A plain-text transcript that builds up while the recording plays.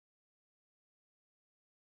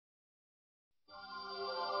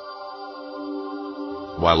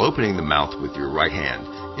While opening the mouth with your right hand,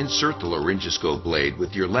 insert the laryngoscope blade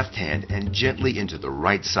with your left hand and gently into the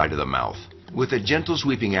right side of the mouth. With a gentle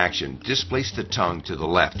sweeping action, displace the tongue to the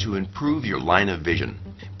left to improve your line of vision.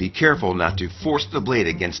 Be careful not to force the blade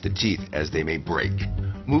against the teeth as they may break.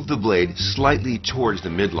 Move the blade slightly towards the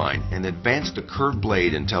midline and advance the curved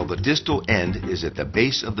blade until the distal end is at the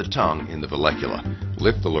base of the tongue in the vallecula.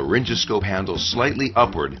 Lift the laryngoscope handle slightly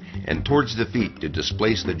upward and towards the feet to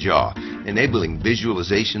displace the jaw, enabling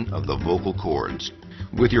visualization of the vocal cords.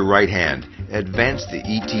 With your right hand, advance the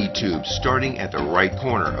ET tube starting at the right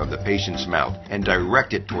corner of the patient's mouth and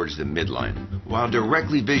direct it towards the midline. While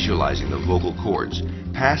directly visualizing the vocal cords,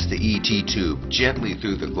 pass the ET tube gently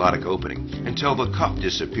through the glottic opening until the cup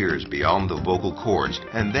disappears beyond the vocal cords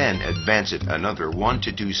and then advance it another 1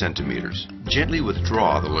 to 2 centimeters. Gently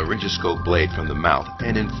withdraw the laryngoscope blade from the mouth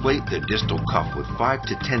and inflate the distal cuff with 5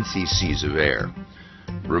 to 10 cc's of air.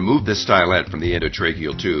 Remove the stylet from the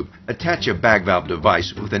endotracheal tube. Attach a bag valve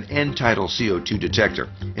device with an end-tidal CO2 detector.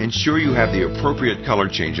 Ensure you have the appropriate color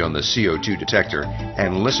change on the CO2 detector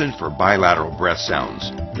and listen for bilateral breath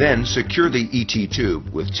sounds. Then secure the ET tube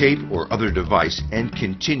with tape or other device and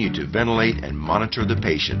continue to ventilate and monitor the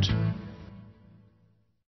patient.